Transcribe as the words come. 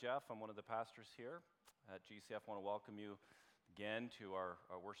Jeff. I'm one of the pastors here at GCF. I want to welcome you again to our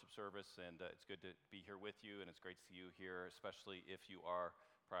worship service, and it's good to be here with you, and it's great to see you here, especially if you are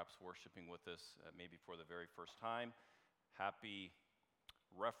perhaps worshiping with us maybe for the very first time. Happy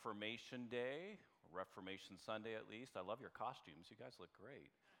Reformation Day, Reformation Sunday at least. I love your costumes. You guys look great.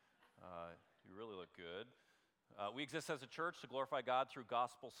 You really look good. We exist as a church to glorify God through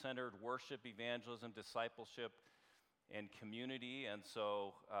gospel-centered worship, evangelism, discipleship, and community. And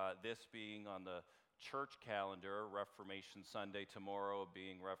so this being on the church calendar, Reformation Sunday, tomorrow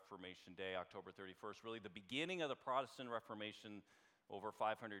being Reformation Day, October 31st, really the beginning of the Protestant Reformation over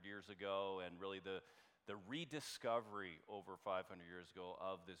 500 years ago, and really the rediscovery over 500 years ago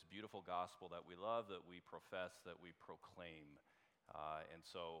of this beautiful gospel that we love, that we profess, that we proclaim. And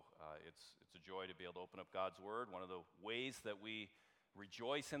so it's a joy to be able to open up God's Word. One of the ways that we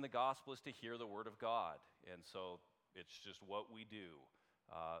rejoice in the gospel is to hear the Word of God. And so it's just what we do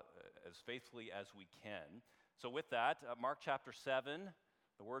as faithfully as we can. So with that, Mark chapter 7,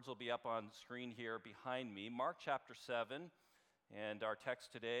 the words will be up on screen here behind me. Mark chapter 7, and our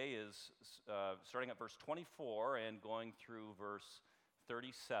text today is starting at verse 24 and going through verse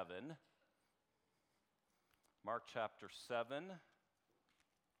 37. Mark chapter 7,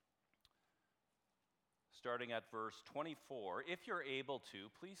 starting at verse 24. If you're able to,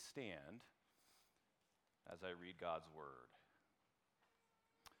 please stand as I read God's word.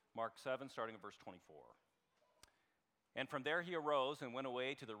 Mark 7, starting at verse 24. And from there he arose and went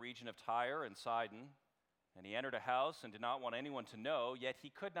away to the region of Tyre and Sidon, and he entered a house and did not want anyone to know, yet he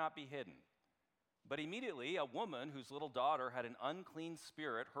could not be hidden. But immediately a woman whose little daughter had an unclean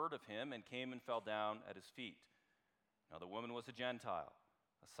spirit heard of him and came and fell down at his feet. Now the woman was a Gentile,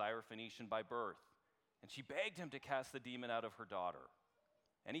 a Syrophoenician by birth, and she begged him to cast the demon out of her daughter.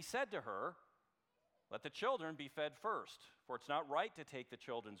 And he said to her, "Let the children be fed first, for it's not right to take the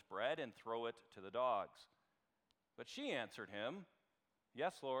children's bread and throw it to the dogs." But she answered him,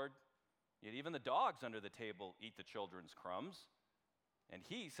 "Yes, Lord, yet even the dogs under the table eat the children's crumbs." And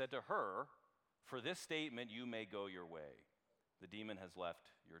he said to her, "For this statement you may go your way. The demon has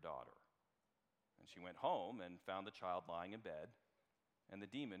left your daughter." And she went home and found the child lying in bed, and the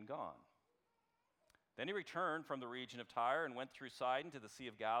demon gone. Then he returned from the region of Tyre and went through Sidon to the Sea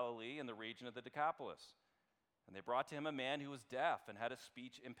of Galilee and the region of the Decapolis. And they brought to him a man who was deaf and had a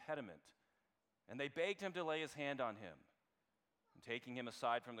speech impediment. And they begged him to lay his hand on him. And taking him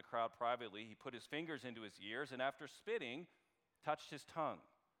aside from the crowd privately, he put his fingers into his ears, and after spitting, touched his tongue.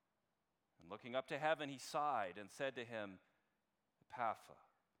 And looking up to heaven, he sighed and said to him, "Ephphatha,"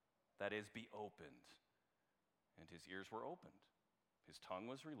 that is, "be opened." And his ears were opened. His tongue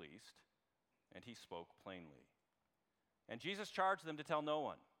was released, and he spoke plainly. And Jesus charged them to tell no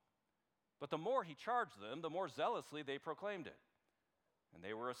one. But the more he charged them, the more zealously they proclaimed it. And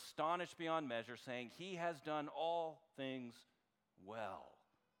they were astonished beyond measure, saying, "He has done all things well.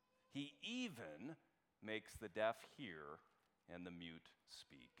 He even makes the deaf hear and the mute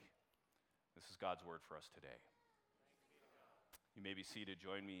speak." This is God's word for us today. You may be seated.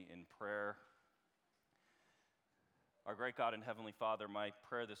 Join me in prayer. Our great God and Heavenly Father, my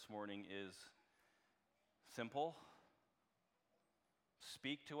prayer this morning is simple.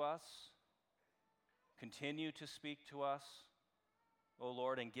 Speak to us. Continue to speak to us, O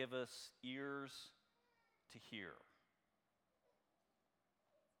Lord, and give us ears to hear.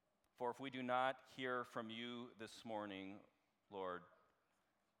 For if we do not hear from you this morning, Lord,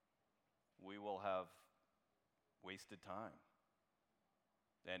 we will have wasted time.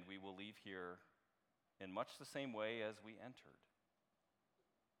 And we will leave here in much the same way as we entered.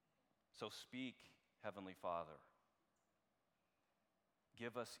 So speak, Heavenly Father.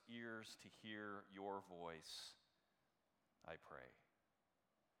 Give us ears to hear your voice, I pray.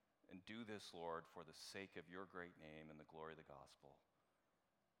 And do this, Lord, for the sake of your great name and the glory of the gospel.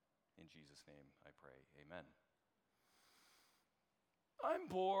 In Jesus' name I pray, amen. I'm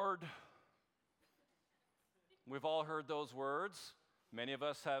bored. We've all heard those words. Many of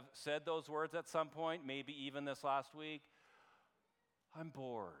us have said those words at some point, maybe even this last week. I'm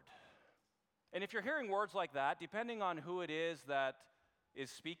bored. And if you're hearing words like that, depending on who it is that is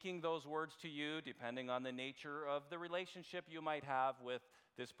speaking those words to you, depending on the nature of the relationship you might have with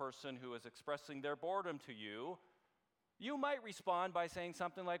this person who is expressing their boredom to you, you might respond by saying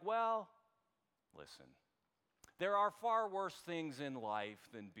something like, "Well, listen, there are far worse things in life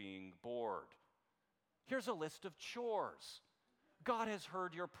than being bored. Here's a list of chores. God has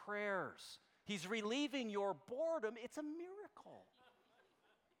heard your prayers. He's relieving your boredom. It's a miracle."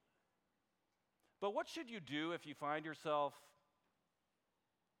 But what should you do if you find yourself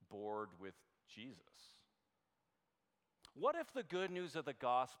bored with Jesus? What if the good news of the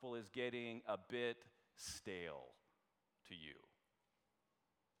gospel is getting a bit stale to you?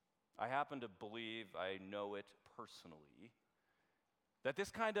 I happen to believe, I know it personally, that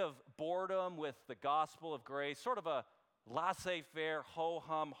this kind of boredom with the gospel of grace, sort of a laissez-faire,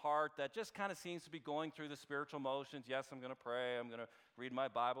 ho-hum heart that just kind of seems to be going through the spiritual motions. Yes, I'm going to pray, I'm going to read my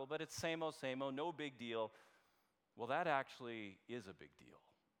Bible, but it's same old, no big deal. Well, that actually is a big deal.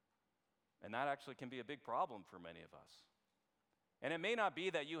 And that actually can be a big problem for many of us. And it may not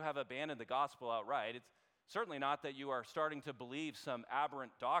be that you have abandoned the gospel outright. It's certainly not that you are starting to believe some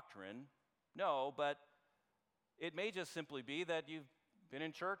aberrant doctrine. No, but it may just simply be that you've been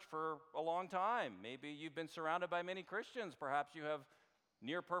in church for a long time. Maybe you've been surrounded by many Christians. Perhaps you have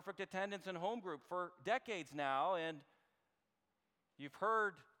near perfect attendance in home group for decades now, and you've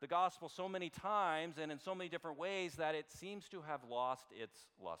heard the gospel so many times and in so many different ways that it seems to have lost its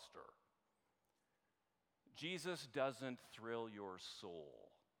luster. Jesus doesn't thrill your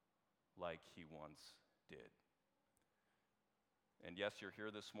soul like he once did. And yes, you're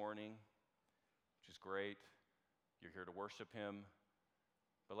here this morning, which is great. You're here to worship him.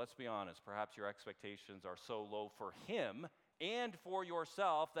 But let's be honest, perhaps your expectations are so low for him and for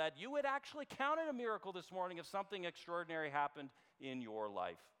yourself that you would actually count it a miracle this morning if something extraordinary happened in your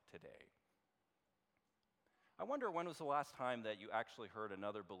life today. I wonder, when was the last time that you actually heard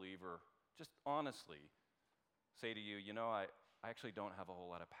another believer just honestly say to you, I actually don't have a whole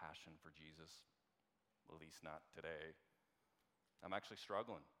lot of passion for Jesus, at least not today. I'm actually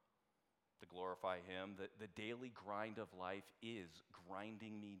struggling to glorify him. The daily grind of life is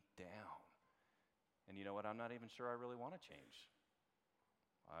grinding me down. And you know what? I'm not even sure I really want to change.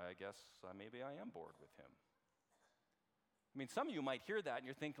 I guess maybe I am bored with him. I mean, some of you might hear that and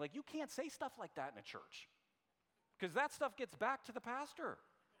you're thinking, you can't say stuff like that in a church, because that stuff gets back to the pastor.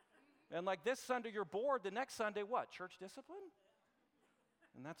 And this Sunday you're bored, the next Sunday what? Church discipline?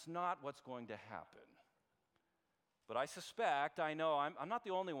 And that's not what's going to happen. But I suspect, I know, I'm not the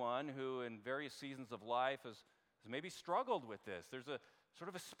only one who in various seasons of life has maybe struggled with this. There's a sort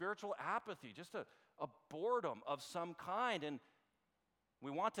of a spiritual apathy, just a boredom of some kind. And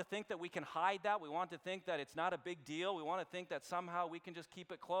we want to think that we can hide that. We want to think that it's not a big deal. We want to think that somehow we can just keep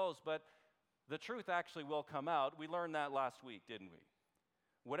it closed. But the truth actually will come out. We learned that last week, didn't we?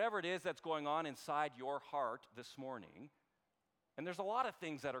 Whatever it is that's going on inside your heart this morning, and there's a lot of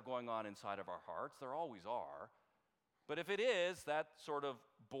things that are going on inside of our hearts, there always are, but if it is that sort of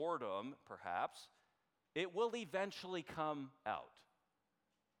boredom, perhaps, it will eventually come out.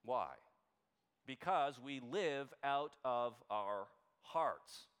 Why? Because we live out of our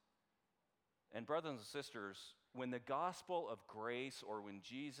hearts. And brothers and sisters, when the gospel of grace or when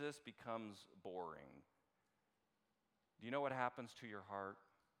Jesus becomes boring, do you know what happens to your heart?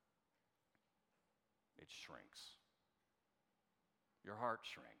 It shrinks. Your heart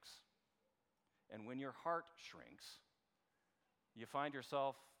shrinks. And when your heart shrinks, you find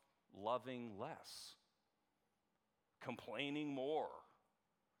yourself loving less, complaining more,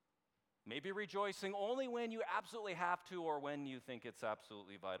 maybe rejoicing only when you absolutely have to or when you think it's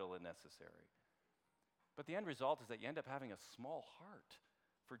absolutely vital and necessary. But the end result is that you end up having a small heart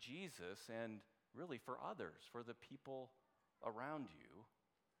for Jesus and really for others, for the people around you.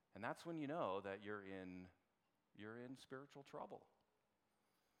 And that's when you know that you're in spiritual trouble.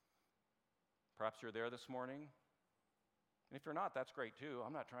 Perhaps you're there this morning. And if you're not, that's great too.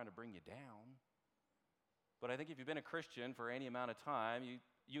 I'm not trying to bring you down. But I think if you've been a Christian for any amount of time,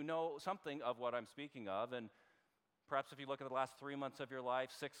 you know something of what I'm speaking of. And perhaps if you look at the last 3 months of your life,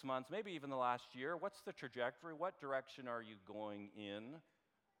 6 months, maybe even the last year, what's the trajectory? What direction are you going in?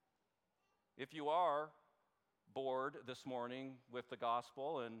 If you are bored this morning with the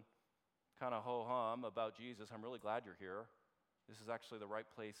gospel and kind of ho-hum about Jesus, I'm really glad you're here. This is actually the right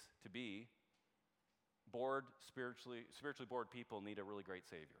place to be. Spiritually bored people need a really great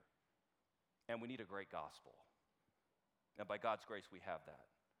Savior. And we need a great gospel. And by God's grace, we have that.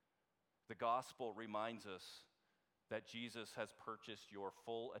 The gospel reminds us that Jesus has purchased your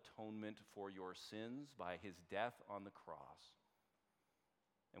full atonement for your sins by his death on the cross.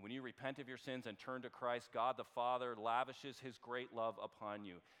 And when you repent of your sins and turn to Christ, God the Father lavishes his great love upon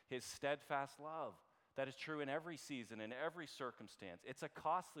you, his steadfast love that is true in every season, in every circumstance. It's a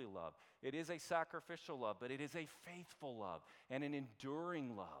costly love. It is a sacrificial love, but it is a faithful love and an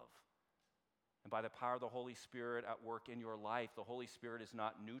enduring love. And by the power of the Holy Spirit at work in your life, the Holy Spirit is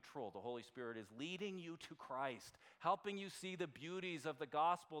not neutral. The Holy Spirit is leading you to Christ, helping you see the beauties of the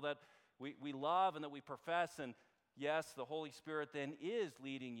gospel that we love and that we profess. And yes, the Holy Spirit then is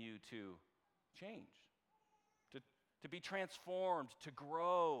leading you to change, to be transformed, to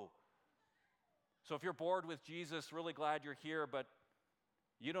grow. So if you're bored with Jesus, really glad you're here, but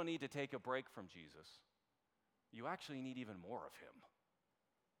you don't need to take a break from Jesus. You actually need even more of him.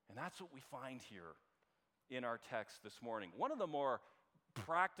 And that's what we find here in our text this morning. One of the more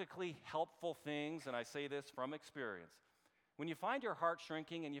practically helpful things, and I say this from experience, when you find your heart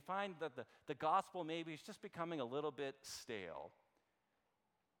shrinking and you find that the gospel maybe is just becoming a little bit stale,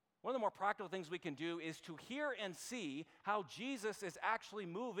 one of the more practical things we can do is to hear and see how Jesus is actually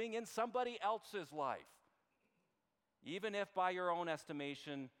moving in somebody else's life. Even if by your own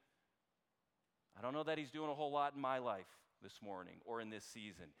estimation, I don't know that he's doing a whole lot in my life this morning or in this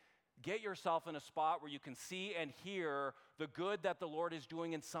season. Get yourself in a spot where you can see and hear the good that the Lord is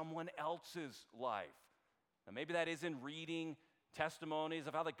doing in someone else's life. Now, maybe that is in reading testimonies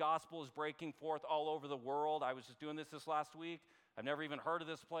of how the gospel is breaking forth all over the world. I was just doing this last week. I've never even heard of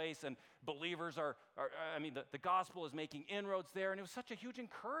this place, and believers the gospel is making inroads there, and it was such a huge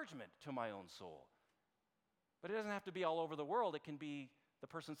encouragement to my own soul. But it doesn't have to be all over the world. It can be the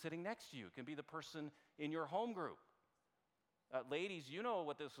person sitting next to you. It can be the person in your home group. Ladies, you know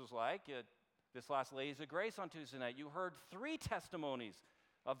what this was like. This last Ladies of Grace on Tuesday night, you heard 3 testimonies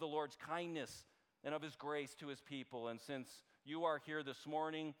of the Lord's kindness and of his grace to his people. And since you are here this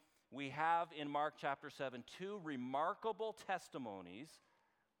morning, we have in Mark chapter 7 2 remarkable testimonies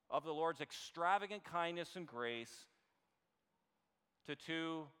of the Lord's extravagant kindness and grace to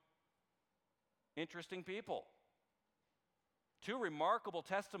 2 interesting people. 2 remarkable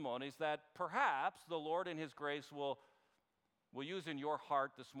testimonies that perhaps the Lord in his grace will use in your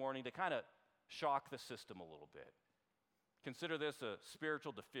heart this morning to kind of shock the system a little bit. Consider this a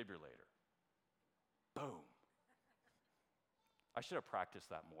spiritual defibrillator. Boom. I should have practiced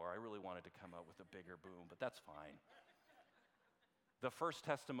that more. I really wanted to come up with a bigger boom, but that's fine. The first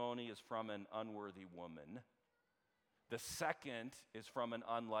testimony is from an unworthy woman. The second is from an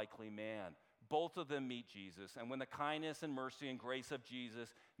unlikely man. Both of them meet Jesus, and when the kindness and mercy and grace of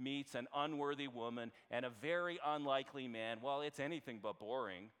Jesus meets an unworthy woman and a very unlikely man, well, it's anything but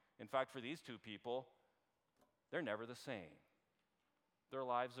boring. In fact, for these 2 people, they're never the same. Their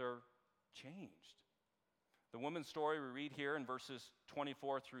lives are changed. The woman's story we read here in verses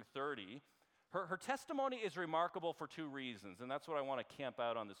 24 through 30, her testimony is remarkable for 2 reasons, and that's what I want to camp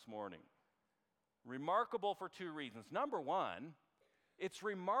out on this morning. Remarkable for 2 reasons. Number 1, it's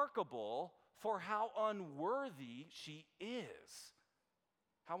remarkable for how unworthy she is.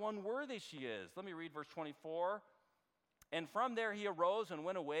 How unworthy she is. Let me read verse 24. And from there he arose and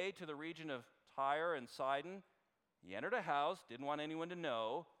went away to the region of Tyre and Sidon. He entered a house, didn't want anyone to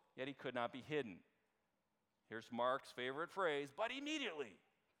know, yet he could not be hidden. Here's Mark's favorite phrase, but immediately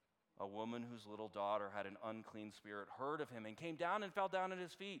a woman whose little daughter had an unclean spirit heard of him and came down and fell down at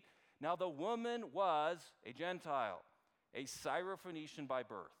his feet. Now the woman was a Gentile, a Syrophoenician by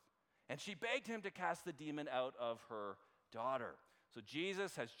birth, and she begged him to cast the demon out of her daughter. So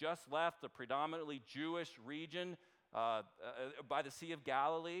Jesus has just left the predominantly Jewish region by the Sea of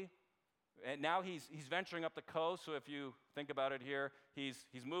Galilee. And now he's venturing up the coast. So if you think about it here, he's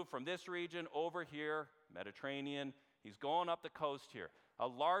moved from this region over here, Mediterranean. He's going up the coast here, a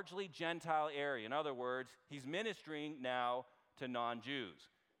largely Gentile area. In other words, he's ministering now to non-Jews.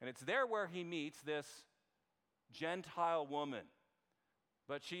 And it's there where he meets this Gentile woman.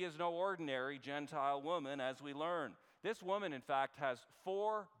 But she is no ordinary Gentile woman, as we learn. This woman, in fact, has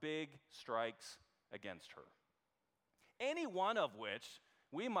 4 big strikes against her. Any one of which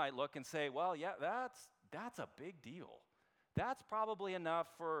we might look and say, well, yeah, that's a big deal. That's probably enough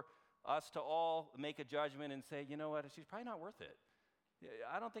for us to all make a judgment and say, you know what, she's probably not worth it.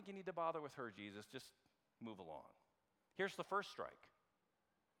 I don't think you need to bother with her, Jesus. Just move along. Here's the first strike.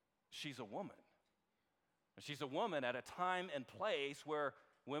 She's a woman. She's a woman at a time and place where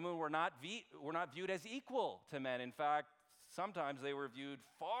women were not viewed as equal to men. In fact, sometimes they were viewed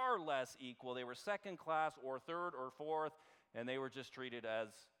far less equal. They were second class or third or fourth, and they were just treated as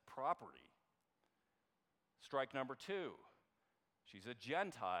property. Strike number 2. She's a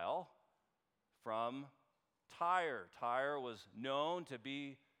Gentile from Tyre. Tyre was known to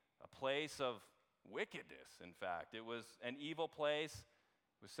be a place of wickedness, in fact. It was an evil place.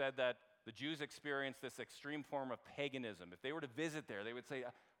 It was said that the Jews experienced this extreme form of paganism. If they were to visit there, they would say,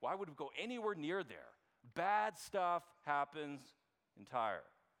 why would we go anywhere near there? Bad stuff happens in Tyre.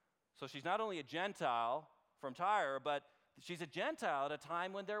 So she's not only a Gentile from Tyre, but she's a Gentile at a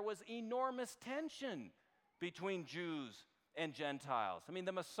time when there was enormous tension between Jews and Gentiles. I mean,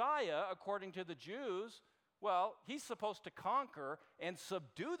 the Messiah, according to the Jews, well, he's supposed to conquer and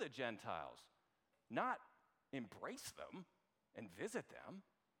subdue the Gentiles, not embrace them and visit them.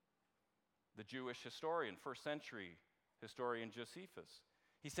 The Jewish historian, first century historian Josephus,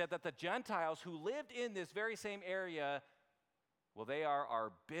 He said that the Gentiles who lived in this very same area, well, they are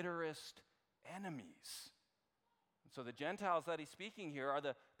our bitterest enemies. So the Gentiles that he's speaking here are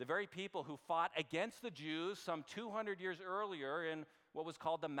the very people who fought against the Jews some 200 years earlier in what was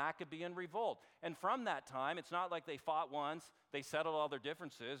called the Maccabean Revolt. And from that time, it's not like they fought once, they settled all their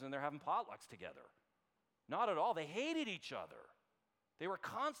differences, and they're having potlucks together. Not at all. They hated each other. They were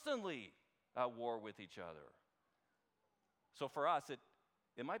constantly at war with each other. So for us,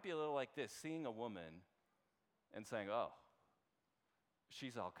 it might be a little like this, seeing a woman and saying, oh,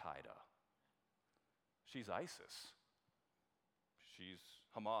 she's Al-Qaeda. She's ISIS. She's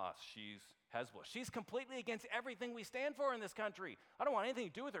Hamas. She's Hezbollah. She's completely against everything we stand for in this country. I don't want anything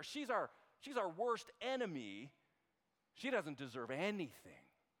to do with her. She's our worst enemy. She doesn't deserve anything.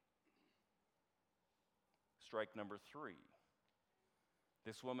 Strike number 3.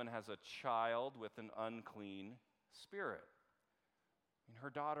 This woman has a child with an unclean spirit. And her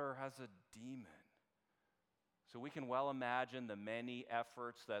daughter has a demon. So we can well imagine the many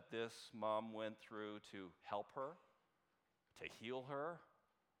efforts that this mom went through to help her, to heal her,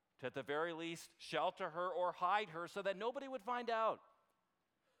 to at the very least shelter her or hide her so that nobody would find out.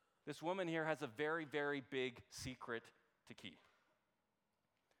 This woman here has a very, very big secret to keep.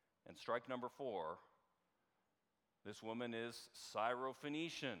 And strike number 4, this woman is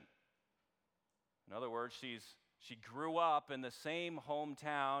Syrophoenician. In other words, she grew up in the same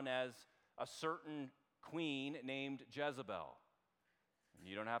hometown as a certain queen named Jezebel. And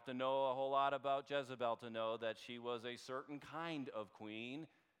you don't have to know a whole lot about Jezebel to know that she was a certain kind of queen,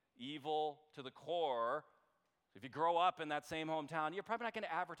 evil to the core. If you grow up in that same hometown, you're probably not going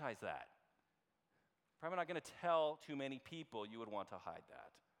to advertise that. Probably not going to tell too many people you would want to hide that.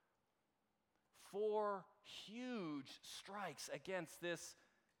 4 huge strikes against this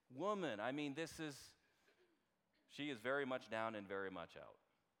woman. I mean, she is very much down and very much out.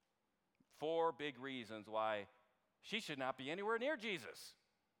 4 big reasons why she should not be anywhere near Jesus.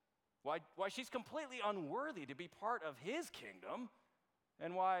 Why she's completely unworthy to be part of his kingdom,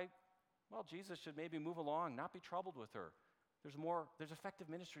 and why, well, Jesus should maybe move along, not be troubled with her. There's effective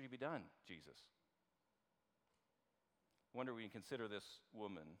ministry to be done, Jesus. I wonder when you consider this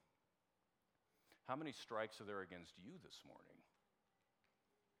woman, how many strikes are there against you this morning?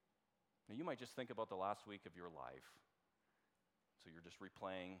 Now, you might just think about the last week of your life. So you're just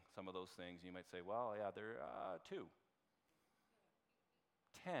replaying some of those things. You might say, well, yeah, there are 2.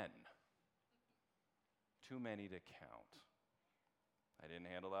 10. Too many to count. I didn't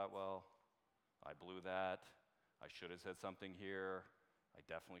handle that well. I blew that. I should have said something here. I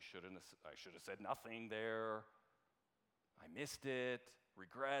definitely shouldn't. I should have said nothing there. I missed it.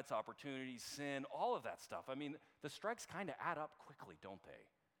 Regrets, opportunities, sin, all of that stuff. I mean, the strikes kind of add up quickly, don't they,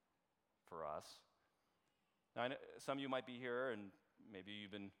 for us? Now, I know some of you might be here, and maybe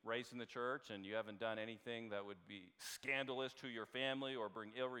you've been raised in the church, and you haven't done anything that would be scandalous to your family or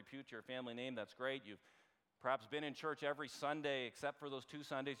bring ill repute to your family name. That's great. You've perhaps been in church every Sunday, except for those 2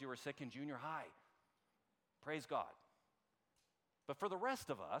 Sundays you were sick in junior high. Praise God. But for the rest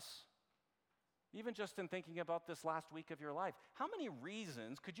of us, even just in thinking about this last week of your life, how many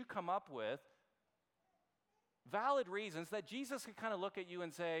reasons could you come up with, valid reasons, that Jesus could kind of look at you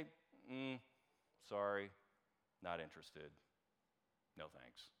and say, sorry, not interested, no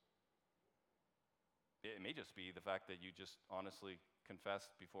thanks? It may just be the fact that you just honestly confessed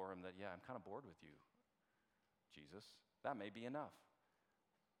before him that, yeah, I'm kind of bored with you, Jesus. That may be enough.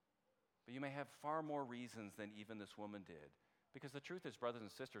 But you may have far more reasons than even this woman did. Because the truth is, brothers and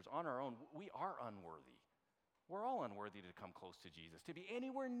sisters, on our own, we are unworthy. We're all unworthy to come close to Jesus, to be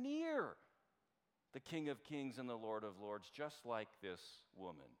anywhere near the King of Kings and the Lord of Lords, just like this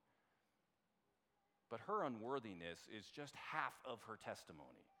woman. But her unworthiness is just half of her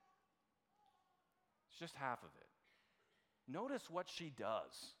testimony. It's just half of it. Notice what she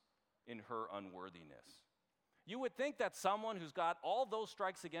does in her unworthiness. You would think that someone who's got all those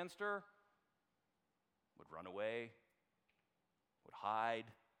strikes against her would run away, would hide,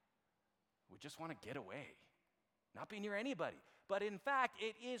 would just want to get away, not be near anybody. But in fact,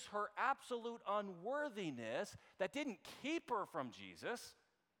 it is her absolute unworthiness that didn't keep her from Jesus.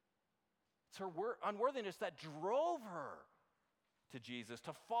 It's her unworthiness that drove her to Jesus,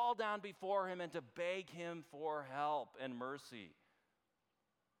 to fall down before him and to beg him for help and mercy.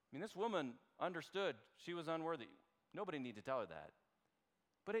 I mean, this woman understood she was unworthy. Nobody needed to tell her that.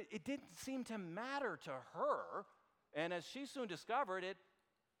 But it didn't seem to matter to her. And as she soon discovered, it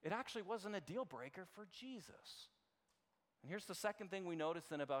actually wasn't a deal breaker for Jesus. And here's the second thing we notice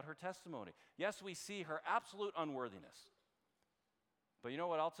then about her testimony. Yes, we see her absolute unworthiness. But you know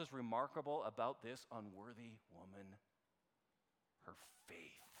what else is remarkable about this unworthy woman? her faith.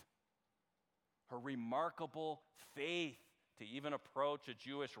 Her remarkable faith to even approach a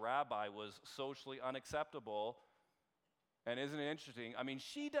Jewish rabbi was socially unacceptable. And isn't it interesting? I mean,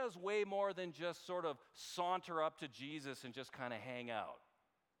 she does way more than just sort of saunter up to Jesus and just kind of hang out.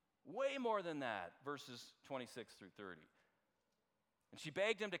 Way more than that, verses 26 through 30. And she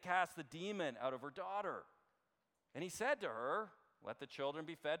begged him to cast the demon out of her daughter. And he said to her, let the children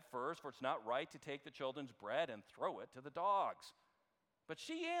be fed first, for it's not right to take the children's bread and throw it to the dogs. But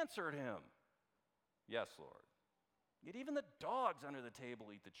she answered him, yes, Lord. Yet even the dogs under the table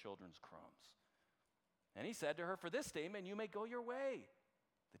eat the children's crumbs. And he said to her, for this statement you may go your way.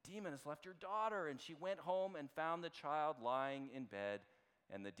 The demon has left your daughter. And she went home and found the child lying in bed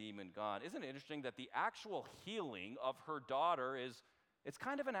and the demon gone. Isn't it interesting that the actual healing of her daughter it's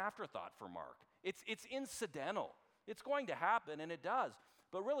kind of an afterthought for Mark. It's incidental. It's going to happen, and it does.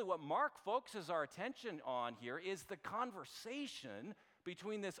 But really what Mark focuses our attention on here is the conversation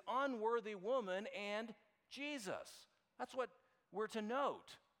between this unworthy woman and Jesus. That's what we're to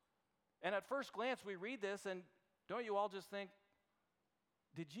note. And at first glance, we read this, and don't you all just think,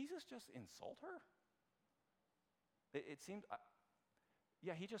 did Jesus just insult her? It seemed,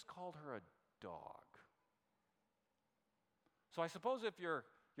 yeah, he just called her a dog. So I suppose if you're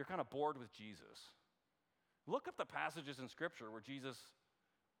kind of bored with Jesus, look up the passages in Scripture where Jesus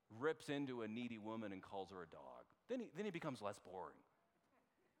rips into a needy woman and calls her a dog. Then he becomes less boring.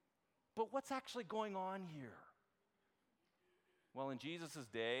 But what's actually going on here? Well, in Jesus'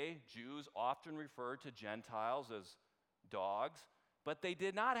 day, Jews often referred to Gentiles as dogs, but they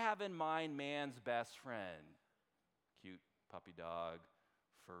did not have in mind man's best friend, cute puppy dog,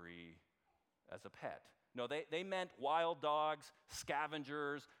 furry, as a pet. No, they meant wild dogs,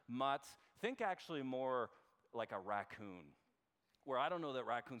 scavengers, mutts. Think actually more like a raccoon, where I don't know that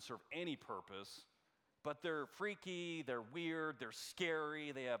raccoons serve any purpose, but they're freaky, they're weird, they're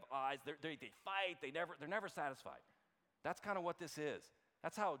scary, they have eyes, they fight, they're never satisfied. That's kind of what this is.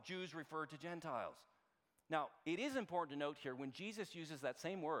 That's how Jews refer to Gentiles. Now, it is important to note here, when Jesus uses that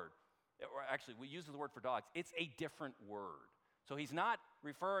same word, or actually we use the word for dogs, it's a different word. So he's not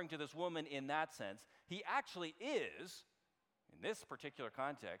referring to this woman in that sense. He actually is, in this particular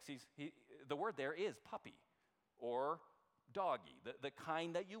context, the word there is puppy or doggy, the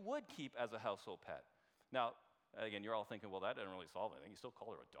kind that you would keep as a household pet. Now, again, you're all thinking, well, that doesn't really solve anything. You still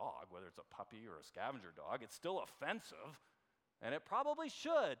call her a dog, whether it's a puppy or a scavenger dog. It's still offensive, and it probably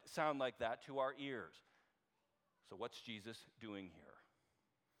should sound like that to our ears. So what's Jesus doing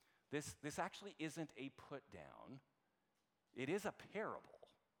here? This actually isn't a put down. It is a parable.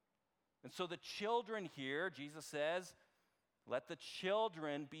 And so the children here, Jesus says, let the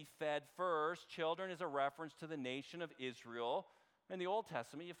children be fed first. Children is a reference to the nation of Israel. In the Old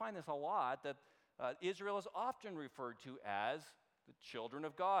Testament, you find this a lot, that Israel is often referred to as the children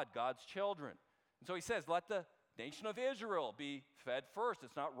of God, God's children. And so he says, let the nation of Israel be fed first.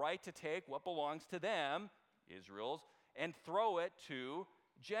 It's not right to take what belongs to them, Israel's, and throw it to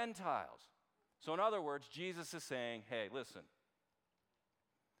Gentiles. So in other words, Jesus is saying, hey, listen,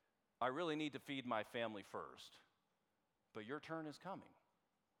 I really need to feed my family first, but your turn is coming.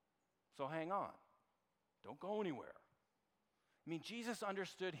 So hang on. Don't go anywhere. I mean, Jesus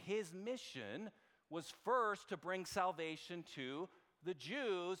understood his mission was first to bring salvation to the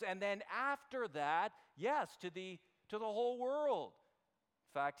Jews, and then after that, yes, to the whole world.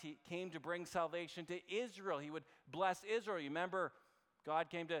 In fact, he came to bring salvation to Israel. He would bless Israel. You remember, God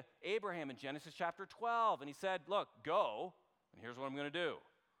came to Abraham in Genesis chapter 12, and he said, look, go, and here's what I'm going to do.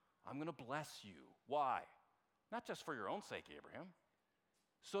 I'm going to bless you. Why? Not just for your own sake, Abraham,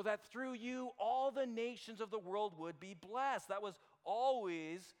 so that through you all the nations of the world would be blessed. That was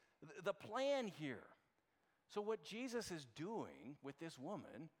always the plan here. So what Jesus is doing with this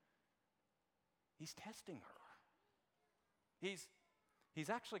woman, he's testing her. He's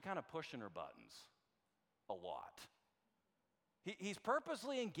actually kind of pushing her buttons a lot. He's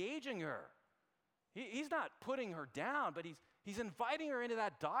purposely engaging her. He's not putting her down, but he's inviting her into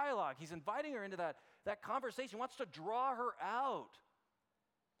that dialogue. He's inviting her into that conversation. He wants to draw her out.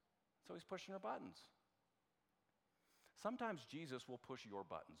 So he's pushing her buttons. Sometimes Jesus will push your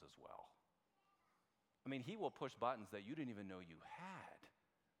buttons as well. I mean, he will push buttons that you didn't even know you had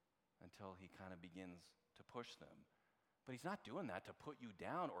until he kind of begins to push them. But he's not doing that to put you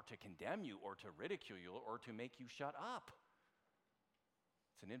down or to condemn you or to ridicule you or to make you shut up.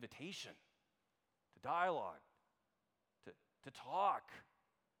 It's an invitation to dialogue, to talk.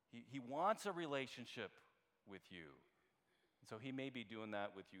 He wants a relationship with you. And so he may be doing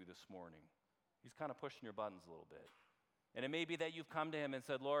that with you this morning. He's kind of pushing your buttons a little bit. And it may be that you've come to him and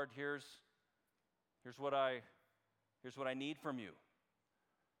said, Lord, here's what I Here's what I need from you.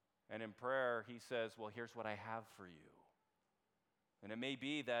 And in prayer, he says, well, here's what I have for you. And it may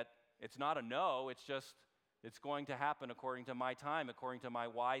be that it's not a no, it's going to happen according to my time, according to my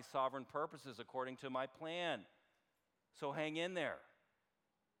wise sovereign purposes, according to my plan. So hang in there.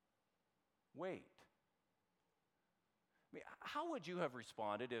 Wait. I mean, how would you have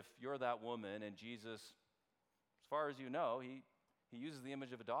responded if you're that woman and Jesus, as far as you know, he uses the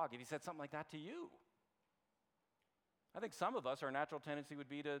image of a dog, if he said something like that to you? I think some of us, our natural tendency would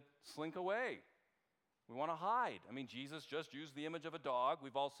be to slink away. We want to hide. I mean, Jesus just used the image of a dog.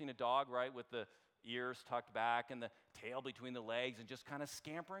 We've all seen a dog, right, with the ears tucked back and the tail between the legs and just kind of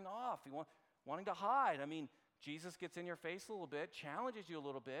scampering off, wanting to hide. I mean, Jesus gets in your face a little bit, challenges you a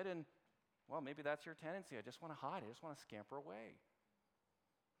little bit, and, well, maybe that's your tendency. I just want to hide. I just want to scamper away.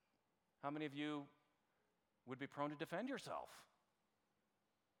 How many of you would be prone to defend yourself?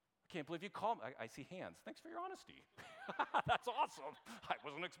 I can't believe you called me. I see hands. Thanks for your honesty. That's awesome. I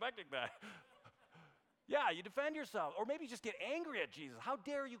wasn't expecting that. Yeah, you defend yourself. Or maybe just get angry at Jesus. How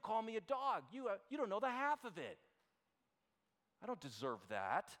dare you call me a dog? You don't know the half of it. I don't deserve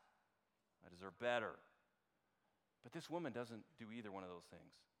that. I deserve better. But this woman doesn't do either one of those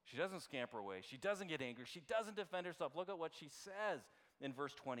things. She doesn't scamper away. She doesn't get angry. She doesn't defend herself. Look at what she says in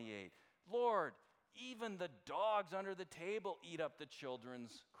verse 28. Lord, even the dogs under the table eat up the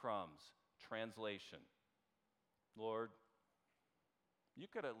children's crumbs. Translation. Lord, you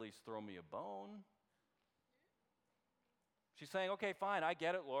could at least throw me a bone. She's saying, okay, fine, I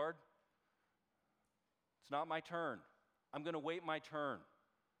get it, Lord. It's not my turn. I'm going to wait my turn.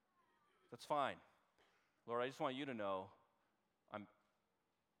 That's fine. Lord, I just want you to know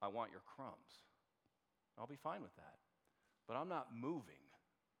I want your crumbs. I'll be fine with that. But I'm not moving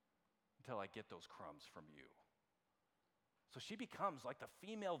until I get those crumbs from you. So she becomes like the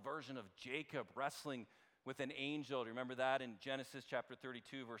female version of Jacob wrestling with an angel. Do you remember that in Genesis chapter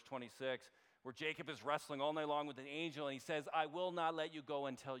 32, verse 26, where Jacob is wrestling all night long with an angel, and he says, I will not let you go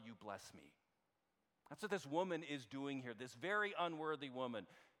until you bless me. That's what this woman is doing here, this very unworthy woman.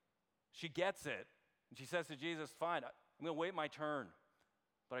 She gets it, and she says to Jesus, fine, I'm going to wait my turn.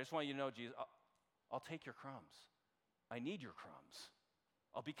 But I just want you to know, Jesus, I'll take your crumbs. I need your crumbs.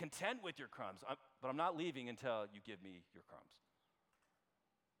 I'll be content with your crumbs, but I'm not leaving until you give me your crumbs.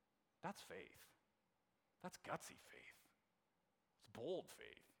 That's faith. That's gutsy faith. It's bold faith.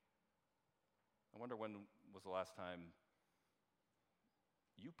 I wonder when was the last time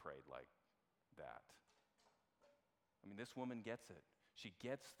you prayed like that? I mean, this woman gets it. She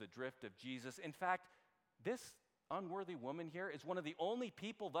gets the drift of Jesus. In fact, this unworthy woman here is one of the only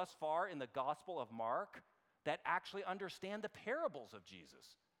people thus far in the Gospel of Mark that actually understand the parables of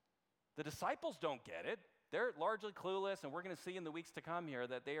Jesus. The disciples don't get it. They're largely clueless, and we're going to see in the weeks to come here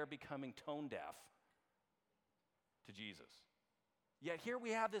that they are becoming tone deaf to Jesus. Yet here we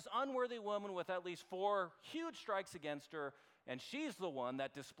have this unworthy woman with at least 4 huge strikes against her, and she's the one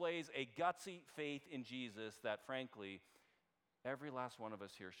that displays a gutsy faith in Jesus that, frankly, every last one of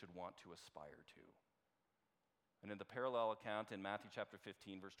us here should want to aspire to. And in the parallel account in Matthew chapter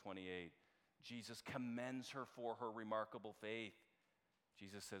 15, verse 28, Jesus commends her for her remarkable faith.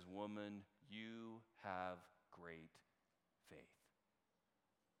 Jesus says, woman, you have great faith.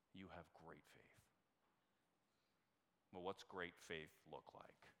 You have great faith. Well, what's great faith look like?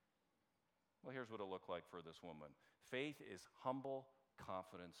 Well, here's what it looked like for this woman. Faith is humble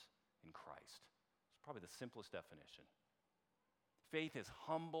confidence in Christ. It's probably the simplest definition. Faith is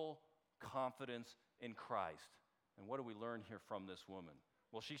humble confidence in Christ. And what do we learn here from this woman?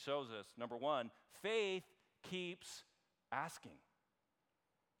 Well, she shows us, number one, faith keeps asking.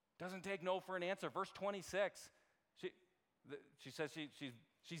 Doesn't take no for an answer. Verse 26, she says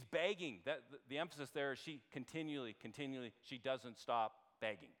she's begging. The emphasis there is she continually, she doesn't stop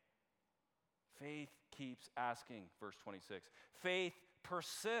begging. Faith keeps asking, verse 26. Faith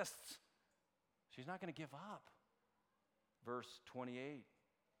persists. She's not going to give up. Verse 28.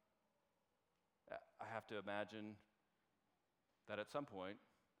 I have to imagine that at some point,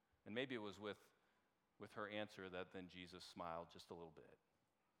 and maybe it was with her answer, that then Jesus smiled just a little bit.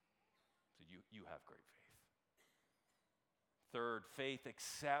 So you have great faith. Third, faith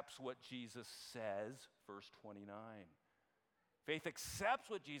accepts what Jesus says, verse 29. Faith accepts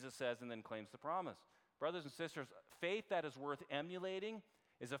what Jesus says and then claims the promise. Brothers and sisters, faith that is worth emulating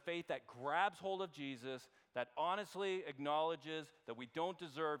is a faith that grabs hold of Jesus, that honestly acknowledges that we don't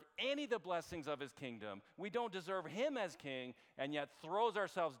deserve any of the blessings of his kingdom. We don't deserve him as king, and yet throws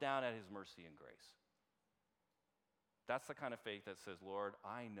ourselves down at his mercy and grace. That's the kind of faith that says, Lord,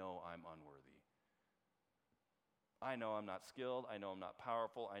 I know I'm unworthy. I know I'm not skilled. I know I'm not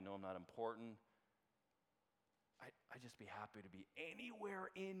powerful. I know I'm not important. I'd just be happy to be anywhere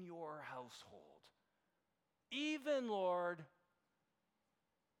in your household. Even, Lord,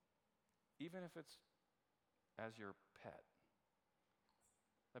 even if it's as your pet,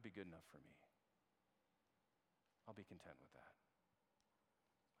 that'd be good enough for me. I'll be content with that.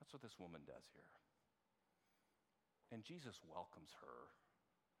 That's what this woman does here. And Jesus welcomes her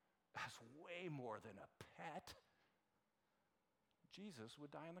as way more than a pet. Jesus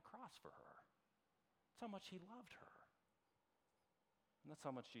would die on the cross for her. That's how much he loved her. And that's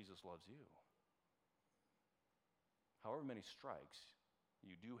how much Jesus loves you. However many strikes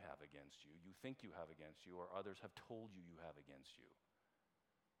you do have against you, you think you have against you, or others have told you you have against you,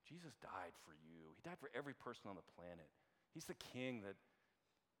 Jesus died for you. He died for every person on the planet. He's the king that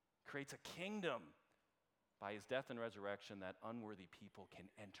creates a kingdom by his death and resurrection that unworthy people can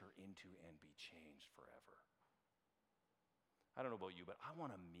enter into and be changed forever. I don't know about you, but I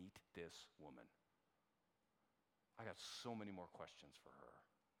want to meet this woman. I got so many more questions for her.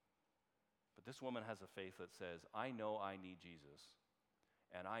 But this woman has a faith that says, I know I need Jesus,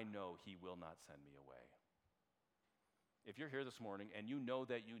 and I know he will not send me away. If you're here this morning and you know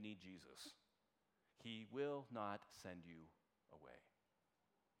that you need Jesus, he will not send you away.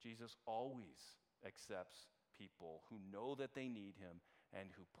 Jesus always accepts people who know that they need him and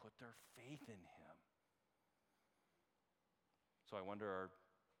who put their faith in him. So I wonder,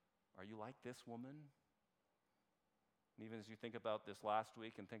 are you like this woman? And even as you think about this last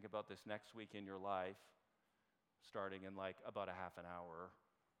week and think about this next week in your life, starting in like about a half an hour,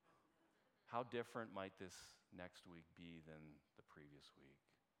 how different might this next week be than the previous week?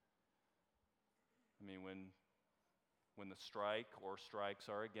 I mean, when the strike or strikes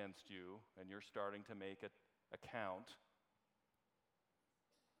are against you and you're starting to make it a count,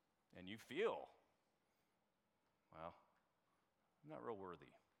 and you feel, well, I'm not real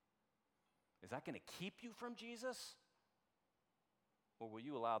worthy. Is that going to keep you from Jesus? Or will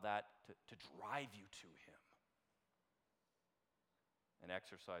you allow that to drive you to him? And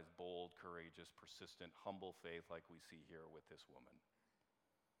exercise bold, courageous, persistent, humble faith like we see here with this woman.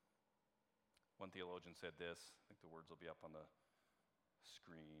 One theologian said this, I think the words will be up on the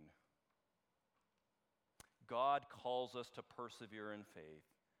screen. God calls us to persevere in faith,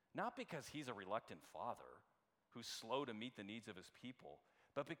 not because he's a reluctant father who's slow to meet the needs of his people,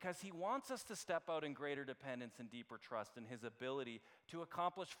 but because he wants us to step out in greater dependence and deeper trust in his ability to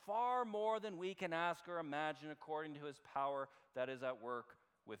accomplish far more than we can ask or imagine according to his power that is at work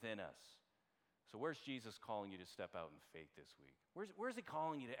within us. So where's Jesus calling you to step out in faith this week? Where's he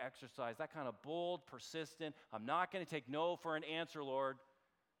calling you to exercise that kind of bold, persistent, I'm not going to take no for an answer, Lord,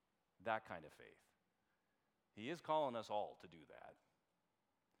 that kind of faith? He is calling us all to do that.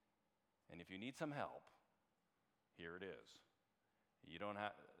 And if you need some help, here it is. You don't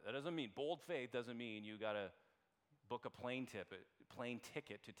have, that doesn't mean, bold faith doesn't mean you got to book a plane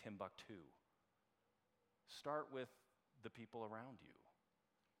ticket to Timbuktu. Start with the people around you.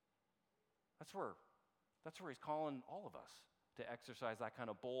 That's where he's calling all of us to exercise that kind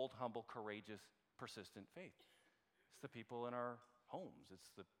of bold, humble, courageous, persistent faith. It's the people in our homes. It's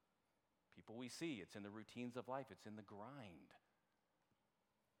the people we see. It's in the routines of life. It's in the grind.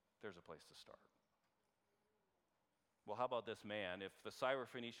 There's a place to start. Well, how about this man? If the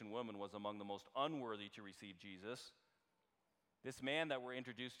Syrophoenician woman was among the most unworthy to receive Jesus, this man that we're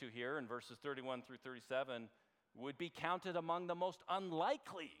introduced to here in verses 31 through 37 would be counted among the most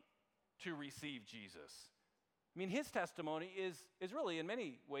unlikely to receive Jesus. I mean, his testimony is really in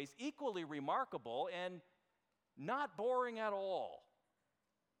many ways equally remarkable and not boring at all.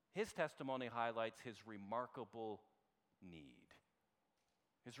 His testimony highlights his remarkable need.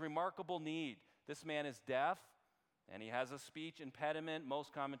 His remarkable need. This man is deaf, and he has a speech impediment.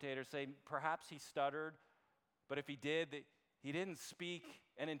 Most commentators say perhaps he stuttered, but if he did, he didn't speak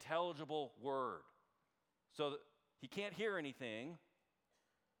an intelligible word. So he can't hear anything.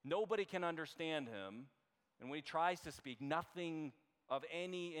 Nobody can understand him. And when he tries to speak, nothing of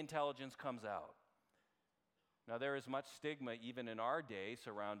any intelligence comes out. Now, there is much stigma even in our day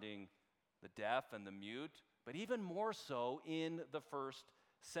surrounding the deaf and the mute, but even more so in the first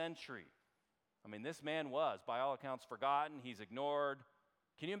century. I mean, this man was, by all accounts, forgotten. He's ignored.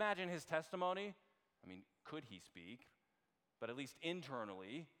 Can you imagine his testimony? I mean, could he speak? But at least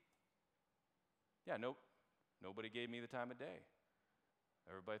internally, nobody gave me the time of day.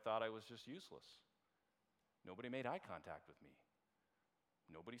 Everybody thought I was just useless. Nobody made eye contact with me.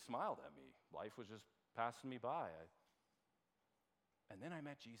 Nobody smiled at me. Life was just passing me by. And then I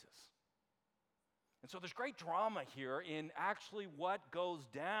met Jesus. And so there's great drama here in actually what goes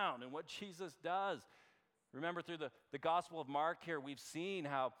down and what Jesus does. Remember through the Gospel of Mark here, we've seen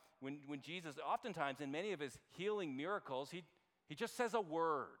how when Jesus, oftentimes in many of his healing miracles, he just says a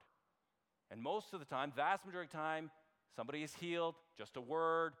word. And most of the time, vast majority of the time, somebody is healed, just a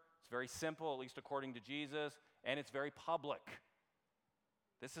word. It's very simple, at least according to Jesus, and it's very public.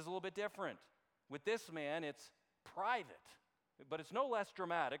 This is a little bit different. With this man, it's private, but it's no less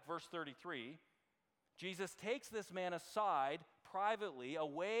dramatic. Verse 33, Jesus takes this man aside privately,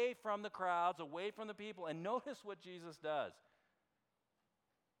 away from the crowds, away from the people, and notice what Jesus does.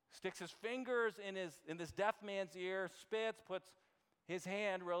 Sticks his fingers in this deaf man's ear, spits, puts his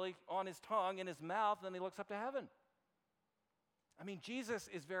hand really on his tongue, in his mouth, and then he looks up to heaven. I mean, Jesus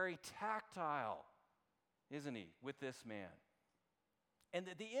is very tactile, isn't he, with this man? And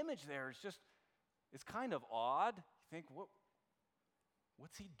the image there is just, it's kind of odd. You think,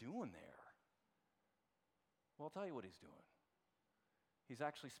 what's he doing there? Well, I'll tell you what he's doing. He's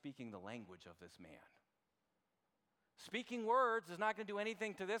actually speaking the language of this man. Speaking words is not going to do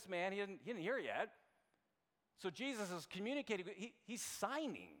anything to this man. He didn't hear yet. So Jesus is communicating. He's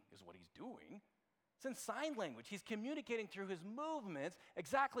signing is what he's doing. It's in sign language. He's communicating through his movements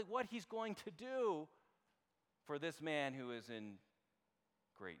exactly what he's going to do for this man who is in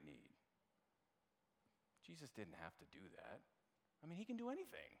great need. Jesus didn't have to do that. I mean, he can do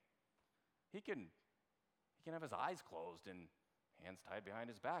anything. He can have his eyes closed and hands tied behind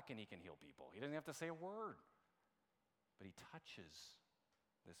his back, and he can heal people. He doesn't have to say a word. But he touches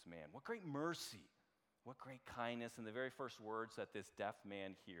this man. What great mercy. What great kindness. And the very first words that this deaf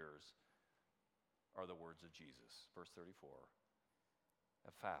man hears are the words of Jesus. Verse 34.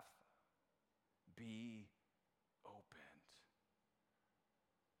 Ephphatha, be opened.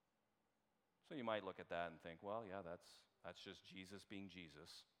 So you might look at that and think, well, yeah, that's just Jesus being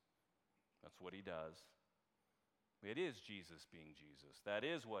Jesus. That's what he does. It is Jesus being Jesus. That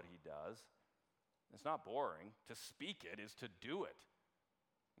is what he does. It's not boring. To speak it is to do it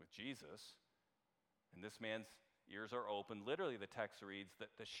with Jesus. And this man's ears are open. Literally, the text reads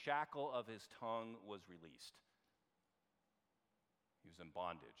that the shackle of his tongue was released. He was in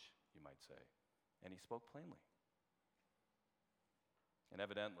bondage, you might say. And he spoke plainly. And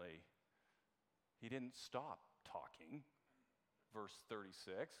evidently, he didn't stop talking. Verse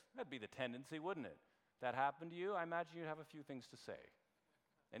 36. That'd be the tendency, wouldn't it? If that happened to you, I imagine you'd have a few things to say.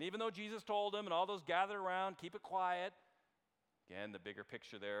 And even though Jesus told him and all those gathered around, keep it quiet, again, the bigger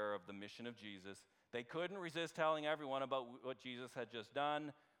picture there of the mission of Jesus, they couldn't resist telling everyone about what Jesus had just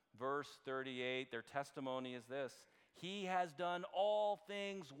done. Verse 38, their testimony is this: he has done all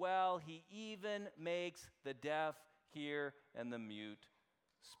things well. He even makes the deaf hear and the mute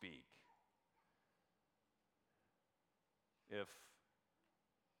speak. If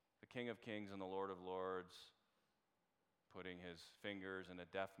the King of Kings and the Lord of Lords putting his fingers in a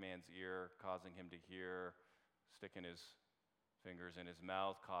deaf man's ear, causing him to hear, sticking his fingers in his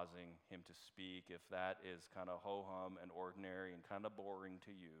mouth, causing him to speak, if that is kind of ho-hum and ordinary and kind of boring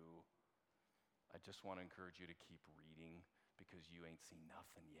to you, I just want to encourage you to keep reading, because you ain't seen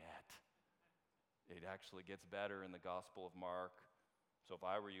nothing yet. It actually gets better in the Gospel of Mark. So if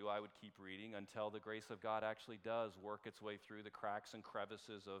I were you, I would keep reading until the grace of God actually does work its way through the cracks and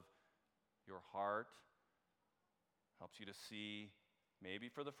crevices of your heart. Helps you to see, maybe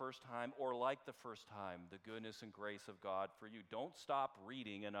for the first time or like the first time, the goodness and grace of God for you. Don't stop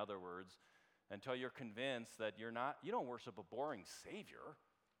reading, in other words, until you're convinced that you don't worship a boring Savior.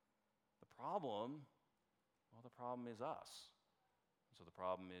 The problem is us. So the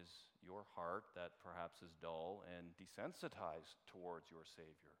problem is your heart that perhaps is dull and desensitized towards your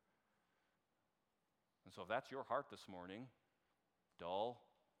Savior. And so if that's your heart this morning, dull,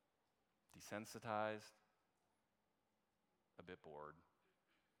 desensitized, a bit bored,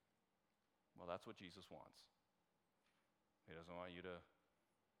 well, that's what Jesus wants. He doesn't want you to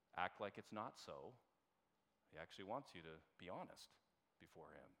act like it's not so. He actually wants you to be honest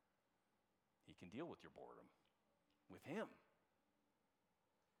before him. He can deal with your boredom with him.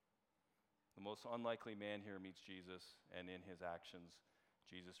 The most unlikely man here meets Jesus, and in his actions,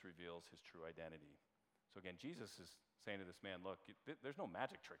 Jesus reveals his true identity. So again, Jesus is saying to this man, look, there's no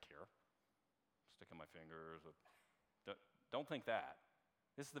magic trick here. Sticking my fingers. Don't think that.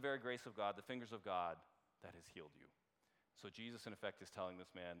 This is the very grace of God, the fingers of God, that has healed you. So Jesus, in effect, is telling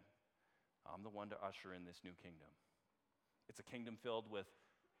this man, I'm the one to usher in this new kingdom. It's a kingdom filled with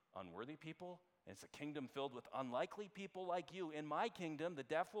unworthy people, and it's a kingdom filled with unlikely people like you. In my kingdom, the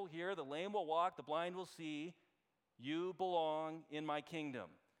deaf will hear, the lame will walk, the blind will see. You belong in my kingdom.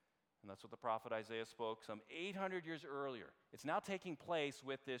 And that's what the prophet Isaiah spoke some 800 years earlier. It's now taking place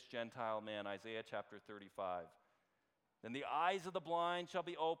with this Gentile man, Isaiah chapter 35. Then the eyes of the blind shall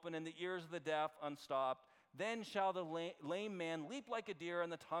be open and the ears of the deaf unstopped. Then shall the lame man leap like a deer,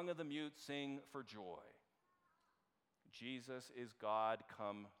 and the tongue of the mute sing for joy. Jesus is God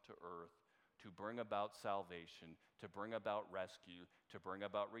come to earth to bring about salvation, to bring about rescue, to bring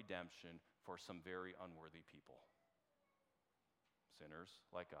about redemption for some very unworthy people. Sinners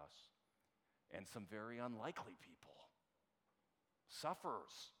like us, and some very unlikely people.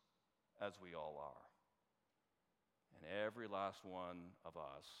 Sufferers, as we all are. And every last one of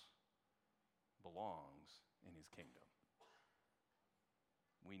us belongs in his kingdom.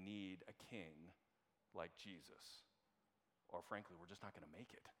 We need a king like Jesus. Or frankly, we're just not going to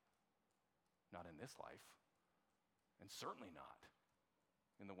make it. Not in this life. And certainly not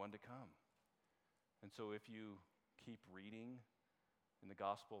in the one to come. And so if you keep reading in the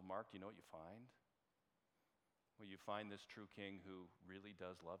Gospel of Mark, do you know what you find? Well, you find this true king who really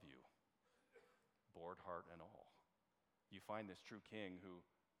does love you, bored heart and all. You find this true king who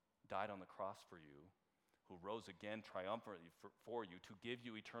died on the cross for you, who rose again triumphantly for you to give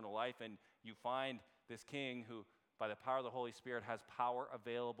you eternal life. And you find this king who, by the power of the Holy Spirit, has power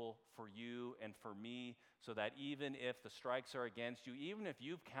available for you and for me, so that even if the strikes are against you, even if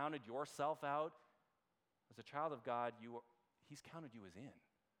you've counted yourself out, as a child of God, he's counted you as in.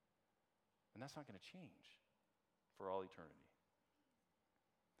 And that's not going to change for all eternity.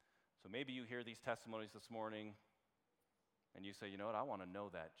 So maybe you hear these testimonies this morning and you say, you know what, I want to know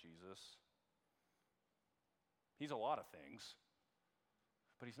that Jesus. He's a lot of things,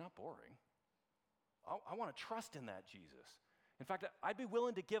 but he's not boring. I want to trust in that Jesus. In fact, I'd be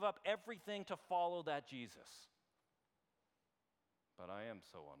willing to give up everything to follow that Jesus. But I am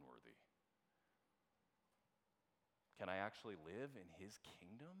so unworthy. Can I actually live in his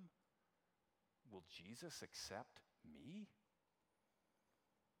kingdom? Will Jesus accept me?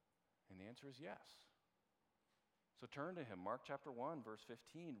 And the answer is yes. So turn to him. Mark chapter 1, verse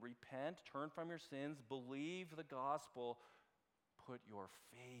 15. Repent, turn from your sins, believe the gospel, put your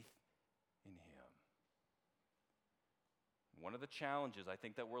faith in him. One of the challenges I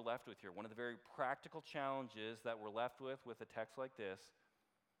think that we're left with here, one of the very practical challenges that we're left with a text like this,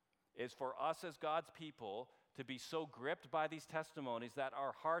 is for us as God's people to be so gripped by these testimonies that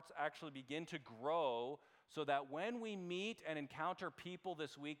our hearts actually begin to grow, so that when we meet and encounter people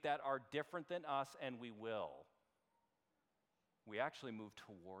this week that are different than us, and we will, we actually move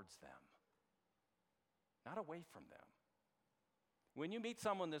towards them, not away from them. When you meet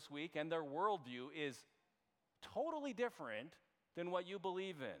someone this week and their worldview is totally different than what you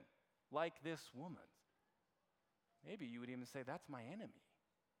believe in, like this woman, maybe you would even say, that's my enemy.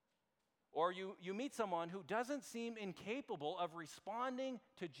 Or you meet someone who doesn't seem incapable of responding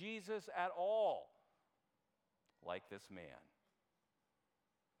to Jesus at all, like this man.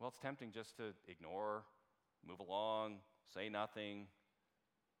 Well, it's tempting just to ignore, move along, say nothing,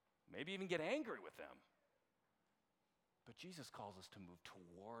 maybe even get angry with them. But Jesus calls us to move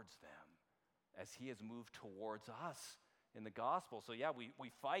towards them as he has moved towards us in the gospel. So yeah,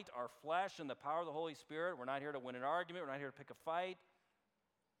 we fight our flesh in the power of the Holy Spirit. We're not here to win an argument. We're not here to pick a fight.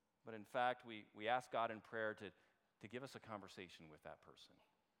 But in fact, we ask God in prayer to give us a conversation with that person.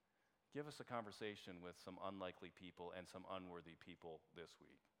 Give us a conversation with some unlikely people and some unworthy people this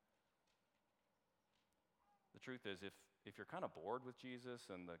week. The truth is, if you're kind of bored with Jesus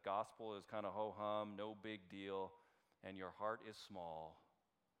and the gospel is kind of ho-hum, no big deal, and your heart is small,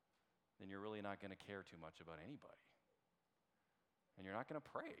 then you're really not going to care too much about anybody. And you're not going to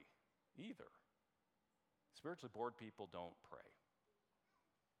pray either. Spiritually bored people don't pray.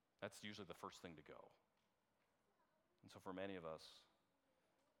 That's usually the first thing to go. And so for many of us,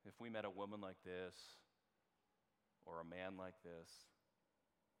 if we met a woman like this or a man like this,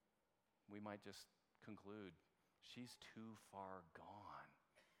 we might just conclude, she's too far gone.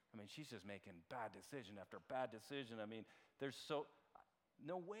 I mean, she's just making bad decision after bad decision. I mean, there's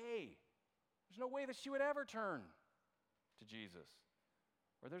no way that she would ever turn to Jesus.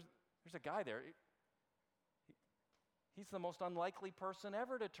 Or there's a guy there. He's the most unlikely person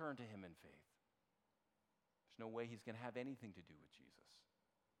ever to turn to him in faith. There's no way he's going to have anything to do with Jesus.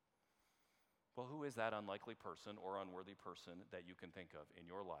 Well, who is that unlikely person or unworthy person that you can think of in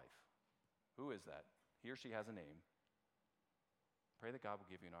your life? Who is that? He or she has a name. Pray that God will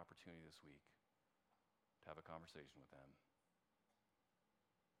give you an opportunity this week to have a conversation with them.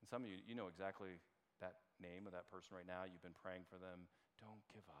 And some of you know exactly that name of that person right now. You've been praying for them. Don't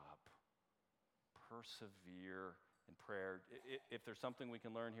give up. Persevere in prayer. If there's something we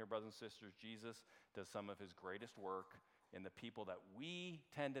can learn here, brothers and sisters, Jesus does some of his greatest work in the people that we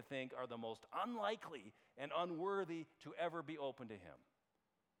tend to think are the most unlikely and unworthy to ever be open to him.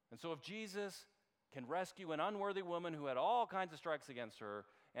 And so if Jesus can rescue an unworthy woman who had all kinds of strikes against her,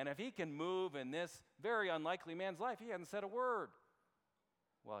 And if he can move in this very unlikely man's life, he hasn't said a word.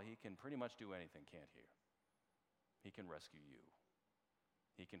 Well, he can pretty much do anything, can't he? He can rescue you.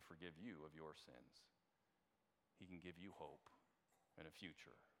 He can forgive you of your sins. He can give you hope and a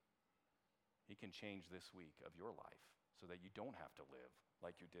future. He can change this week of your life so that you don't have to live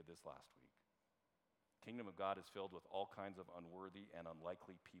like you did this last week. Kingdom of God is filled with all kinds of unworthy and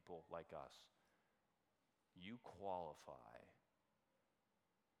unlikely people like us. You qualify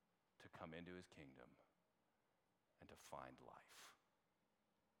to come into his kingdom and to find life.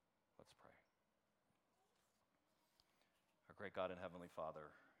 Let's pray. Our great God and Heavenly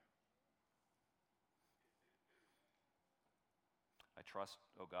Father, I trust,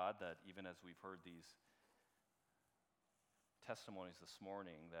 oh God, that even as we've heard these testimonies this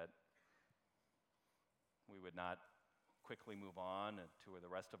morning, that we would not quickly move on to the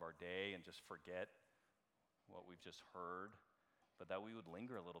rest of our day and just forget what we've just heard, but that we would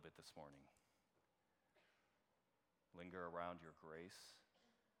linger a little bit this morning. Linger around your grace,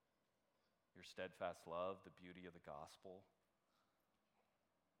 your steadfast love, the beauty of the gospel.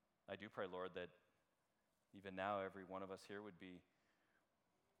 I do pray, Lord, that even now every one of us here would be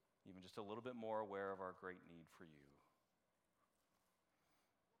even just a little bit more aware of our great need for you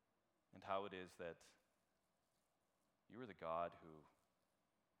and how it is that you are the God who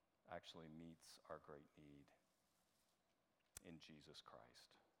actually meets our great need in Jesus Christ.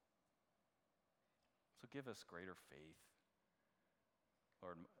 So give us greater faith,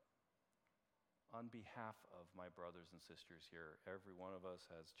 Lord. On behalf of my brothers and sisters here, every one of us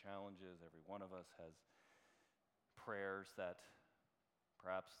has challenges, every one of us has prayers that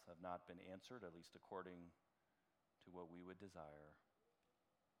perhaps have not been answered, at least according to what we would desire.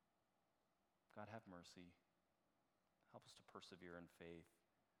 God, have mercy. Help us to persevere in faith.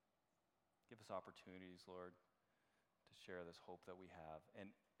 Give us opportunities, Lord, to share this hope that we have. And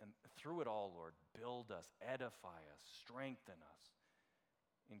through it all, Lord, build us, edify us, strengthen us.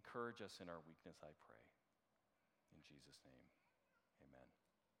 Encourage us in our weakness, I pray. In Jesus' name.